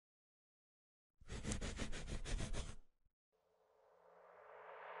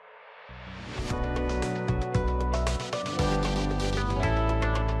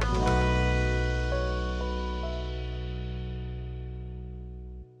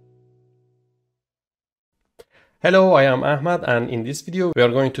Hello, I am Ahmad, and in this video we are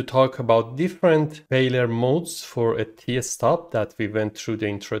going to talk about different failure modes for a T-Stub that we went through the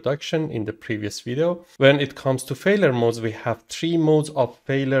introduction in the previous video. When it comes to failure modes, we have three modes of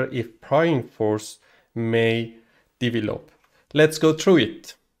failure if prying force may develop. Let's go through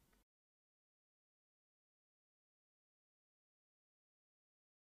it.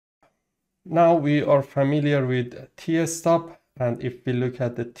 Now we are familiar with T-Stub, and if we look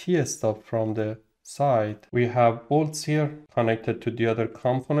at the T-Stub from the side, we have bolts here connected to the other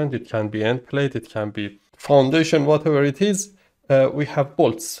component. It can be end plate, it can be foundation, whatever it is. We have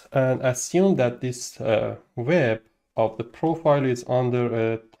bolts, and assume that this web of the profile is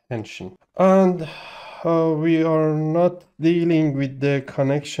under tension. And we are not dealing with the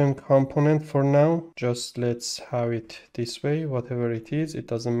connection component for now. Just let's have it this way. Whatever it is, it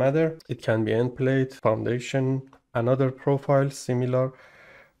doesn't matter. It can be end plate, foundation, another profile, similar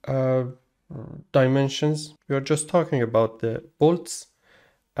dimensions. We are just talking about the bolts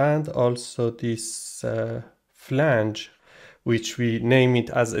and also this flange, which we name it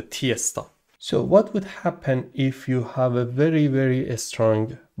as a T-Stub. So what would happen if you have a very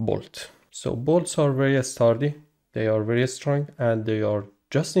strong bolt? So bolts are very sturdy, they are very strong, and they are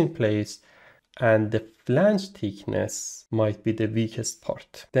just in place, and the flange thickness might be the weakest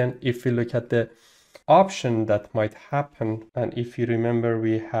part. Then if we look at the option that might happen, and if you remember,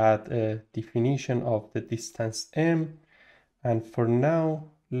 we had a definition of the distance m, and for now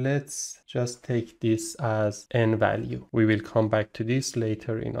let's just take this as n value. We will come back to this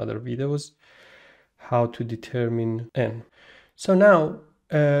later in other videos, how to determine n. So now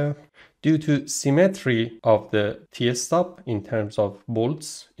due to symmetry of the T-Stub in terms of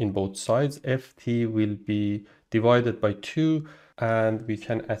bolts in both sides, Ft will be divided by 2, and we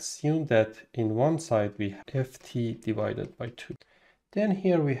can assume that in one side we have Ft divided by 2. Then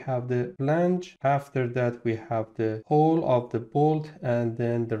here we have the flange. After that we have the hole of the bolt and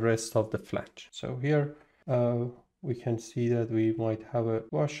then the rest of the flange. So here we can see that we might have a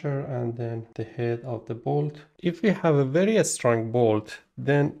washer and then the head of the bolt. If we have a very strong bolt,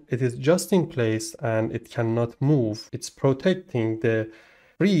 then it is just in place and it cannot move. It's protecting the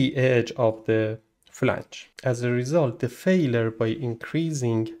free edge of the flange. As a result, the failure by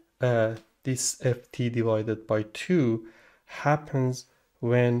increasing this Ft divided by 2 happens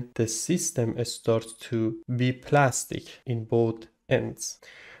when the system starts to be plastic in both ends.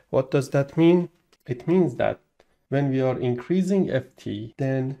 What does that mean? It means that when we are increasing Ft,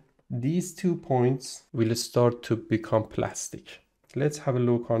 then these 2 points will start to become plastic. Let's have a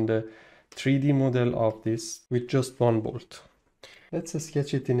look on the 3D model of this with just one bolt. Let's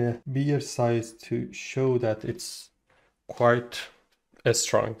sketch it in a bigger size to show that it's quite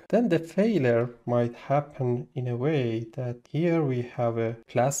strong. Then the failure might happen in a way that here we have a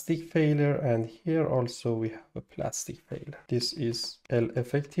plastic failure and here also we have a plastic failure. This is L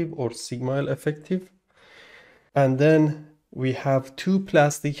effective or sigma L effective. And then we have 2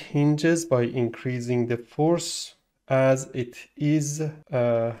 plastic hinges by increasing the force as it is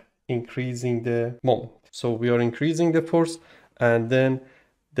increasing the moment. So we are increasing the force, and then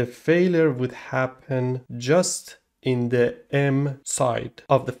the failure would happen just in the M side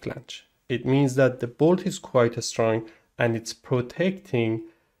of the flange. It means that the bolt is quite strong and it's protecting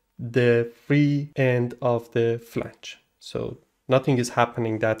the free end of the flange. So nothing is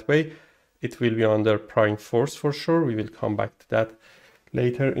happening that way. It will be under prying force for sure. We will come back to that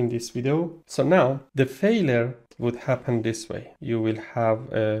later in this video. So now the failure would happen this way. You will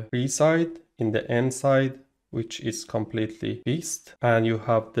have a free side in the end side, which is completely fixed, and you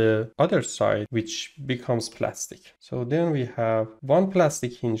have the other side which becomes plastic. So then we have one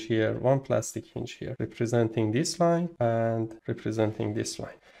plastic hinge here, one plastic hinge here, representing this line and representing this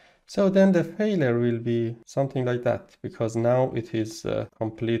line. So then the failure will be something like that, because now it is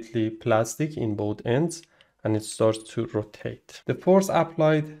completely plastic in both ends and it starts to rotate. The force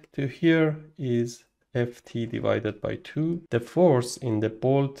applied to here is Ft divided by 2. The force in the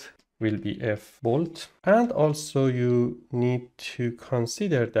bolt will be F bolt. And also you need to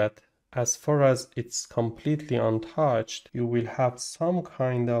consider that as far as it's completely untouched, you will have some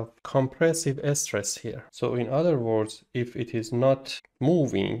kind of compressive stress here. So in other words, if it is not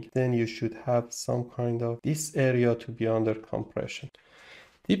moving, then you should have some kind of this area to be under compression.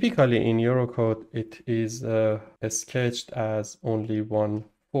 Typically in Eurocode, it is sketched as only one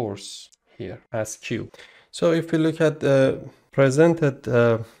force here as Q. So if we look at the presented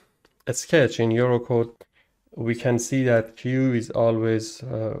sketch in Eurocode, we can see that Q is always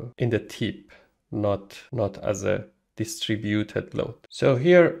in the tip, not as a distributed load. So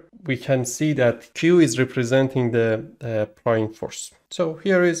here we can see that Q is representing the prying force. So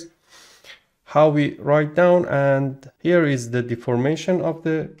here is how we write down, and here is the deformation of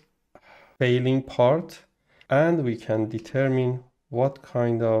the failing part, and we can determine what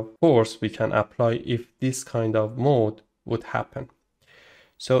kind of force we can apply if this kind of mode would happen.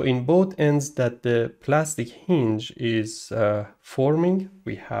 So in both ends that the plastic hinge is forming,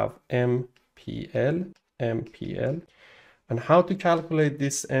 we have MPL. And how to calculate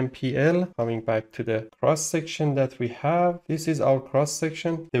this MPL? Coming back to the cross section that we have, this is our cross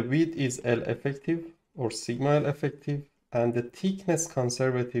section. The width is L effective or sigma L effective, and the thickness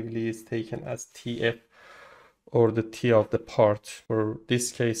conservatively is taken as TF, or the T of the part, for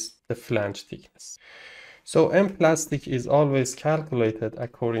this case the flange thickness. So M plastic is always calculated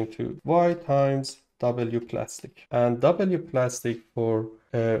according to Y times W plastic, and W plastic for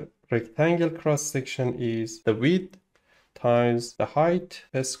a rectangle cross section is the width times the height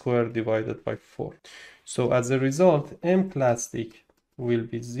squared divided by 4. So as a result, M plastic will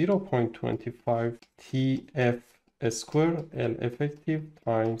be 0.25 TF square L effective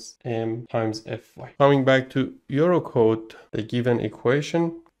times M times Fy. Coming back to Eurocode, the given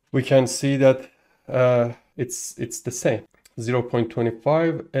equation, we can see that it's the same.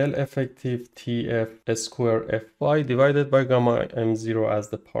 0.25 L effective TF square Fy divided by gamma M0 as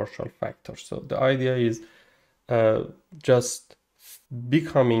the partial factor. So the idea is just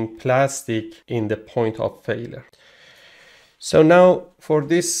becoming plastic in the point of failure. So now for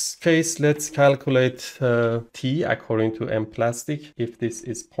this case, let's calculate T according to M plastic. If this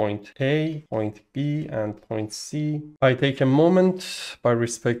is point A, point B, and point C, I take a moment by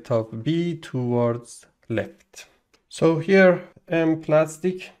respect of B towards left. So here M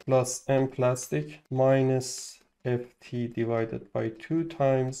plastic plus M plastic minus Ft divided by 2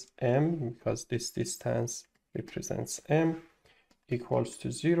 times M, because this distance represents M, equals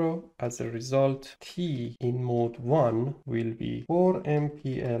to 0. As a result, T in mode 1 will be 4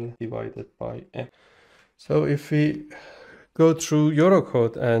 MPL divided by M. So if we go through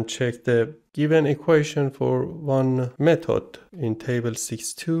Eurocode and check the given equation for one method in table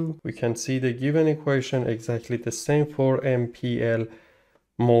 6.2, we can see the given equation exactly the same for MPL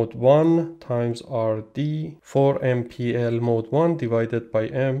mode 1 times RD, 4 MPL mode 1 divided by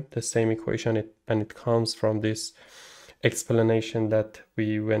M, the same equation, and it comes from this explanation that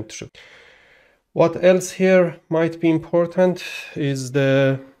we went through. What else here might be important is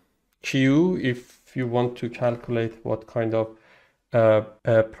the Q, if you want to calculate what kind of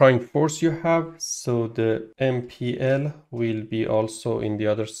prime force you have. So the MPL will be also in the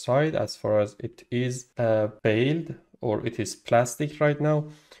other side as far as it is failed, or it is plastic right now.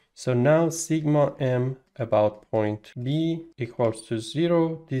 So now sigma M about point B equals to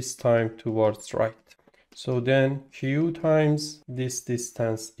 0, this time towards right. So then Q times this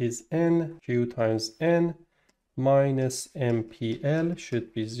distance is N, Q times N minus MPL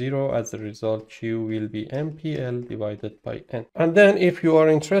should be 0. As a result, Q will be MPL divided by N. And then if you are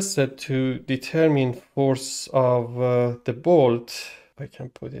interested to determine force of the bolt, I can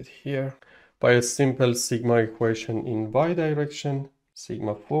put it here, by a simple sigma equation in Y direction,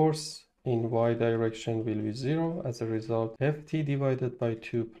 sigma force in Y direction will be 0. As a result, Ft divided by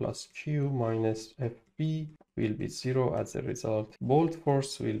 2 plus Q minus Fb will be 0. As a result, bolt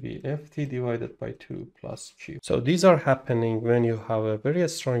force will be Ft divided by 2 plus Q. So these are happening when you have a very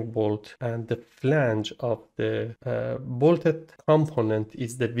strong bolt and the flange of the bolted component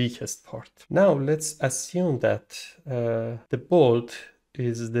is the weakest part. Now let's assume that the bolt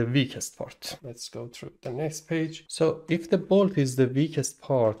is the weakest part. Let's go through the next page. So if the bolt is the weakest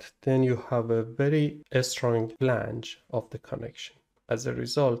part, then you have a very strong flange of the connection. As a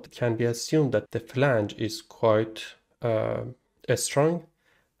result, it can be assumed that the flange is quite strong,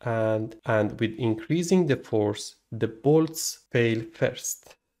 and with increasing the force, the bolts fail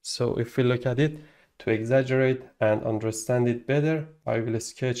first. So if we look at it, to exaggerate and understand it better, I will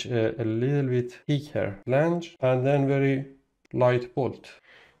sketch a little bit thicker flange and then very light bolt.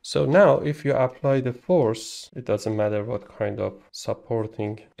 So now if you apply the force, it doesn't matter what kind of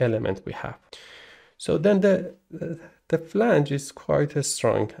supporting element we have. So then the flange is quite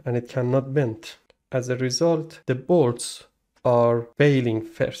strong and it cannot bend. As a result, the bolts are failing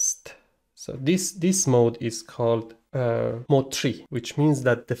first. So this mode is called mode 3, which means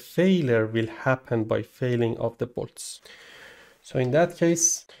that the failure will happen by failing of the bolts. So in that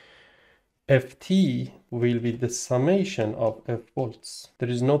case, Ft will be the summation of F bolts. There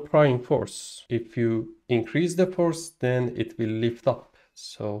is no prying force. If you increase the force, then it will lift up.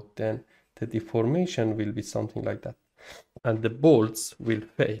 So then the deformation will be something like that, and the bolts will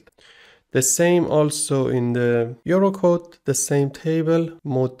fail. The same also in the Eurocode, the same table,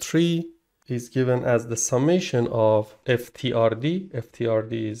 mode 3 is given as the summation of FTRD.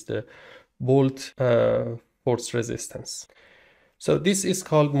 FTRD is the bolt force resistance. So this is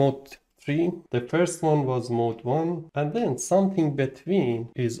called mode 3. The first one was mode 1, and then something between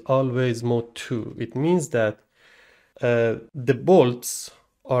is always mode 2. It means that the bolts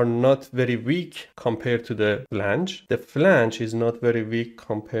are not very weak compared to the flange. The flange is not very weak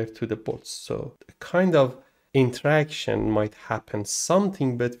compared to the bolts. So a kind of interaction might happen,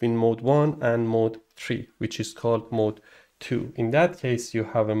 something between mode 1 and mode 3, which is called mode 2. In that case, you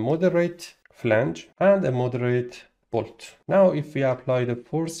have a moderate flange and a moderate bolt. Now, if we apply the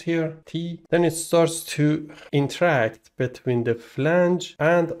force here, T, then it starts to interact between the flange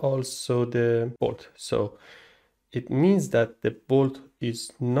and also the bolt. So it means that the bolt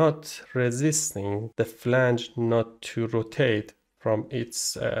is not resisting the flange not to rotate from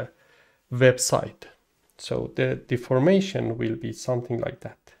its web side. So the deformation will be something like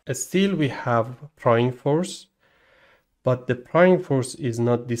that. Still, we have prying force, but the prying force is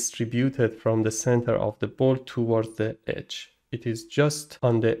not distributed from the center of the bolt towards the edge. It is just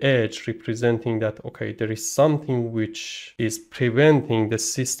on the edge, representing that, okay, there is something which is preventing the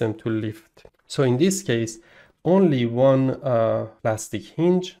system to lift. So in this case, only one plastic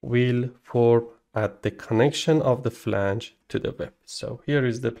hinge will form at the connection of the flange to the web. So here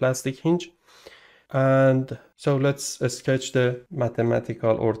is the plastic hinge. And so let's sketch the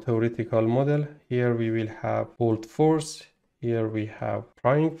mathematical or theoretical model. Here we will have bolt force. Here we have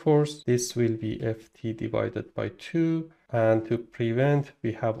prying force. This will be Ft divided by 2. And to prevent,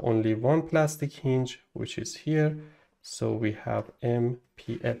 we have only one plastic hinge, which is here. So we have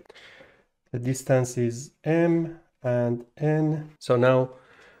MPL. The distance is M and N. So now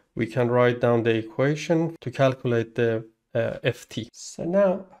we can write down the equation to calculate the Ft. So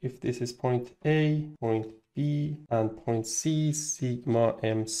now if this is point A, point B, and point C, sigma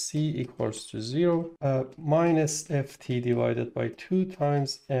MC equals to 0, minus Ft divided by 2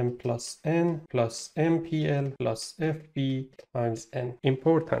 times M plus N plus MPL plus FB times N.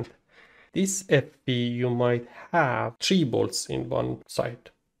 Important. This FB, you might have 3 bolts in one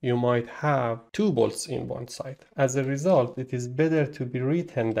side. You might have 2 bolts in one side. As a result, it is better to be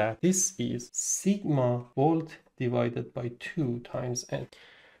written that this is sigma bolt divided by 2 times N.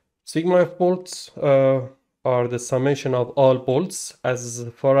 Sigma F bolts are the summation of all bolts as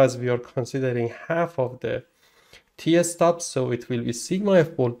far as we are considering half of the T-stub. So it will be sigma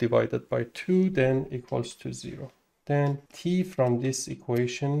F bolt divided by 2 then equals to 0. Then T from this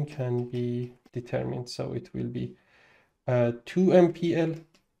equation can be determined. So it will be 2 MPL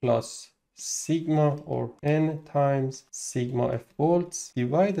plus sigma or N times sigma F bolts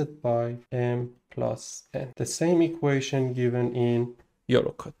divided by M plus N. The same equation given in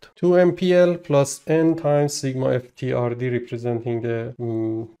Eurocode. 2 MPL plus N times sigma FTRD representing the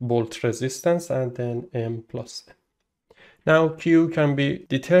bolt resistance, and then M plus N. Now Q can be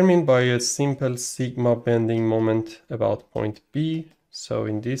determined by a simple sigma bending moment about point B. So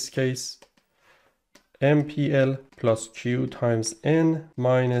in this case, MPL plus Q times N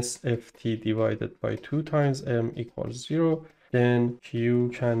minus Ft divided by 2 times M equals 0. Then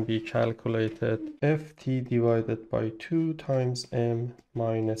Q can be calculated Ft divided by 2 times M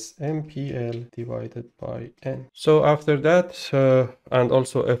minus MPL divided by N. So after that, and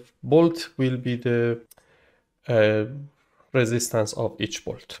also F bolt will be the resistance of each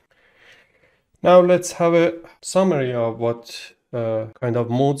bolt. Now let's have a summary of what kind of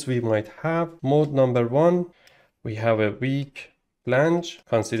modes we might have. Mode number 1, we have a weak flange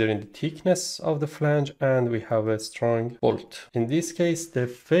considering the thickness of the flange, and we have a strong bolt. In this case, the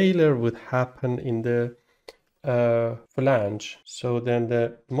failure would happen in the flange. So then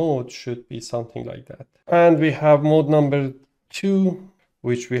the mode should be something like that. And we have mode number 2,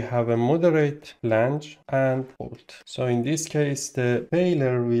 which we have a moderate flange and bolt. So in this case, the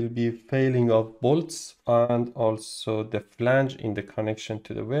failure will be failing of bolts and also the flange in the connection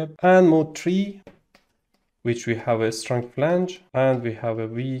to the web. And mode 3, which we have a strong flange and we have a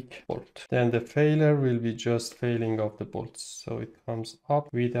weak bolt. Then the failure will be just failing of the bolts. So it comes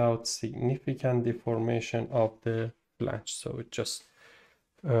up without significant deformation of the flange. So it just,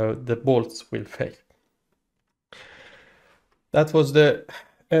 the bolts will fail. That was the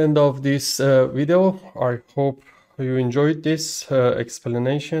end of this video. I hope you enjoyed this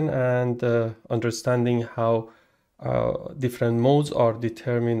explanation and understanding how different modes are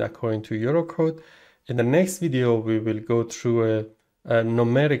determined according to Eurocode. In the next video, we will go through a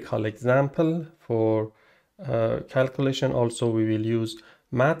numerical example for calculation. Also, we will use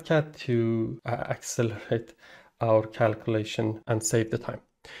MathCAD to accelerate our calculation and save the time.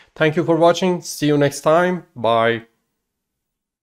 Thank you for watching. See you next time. Bye.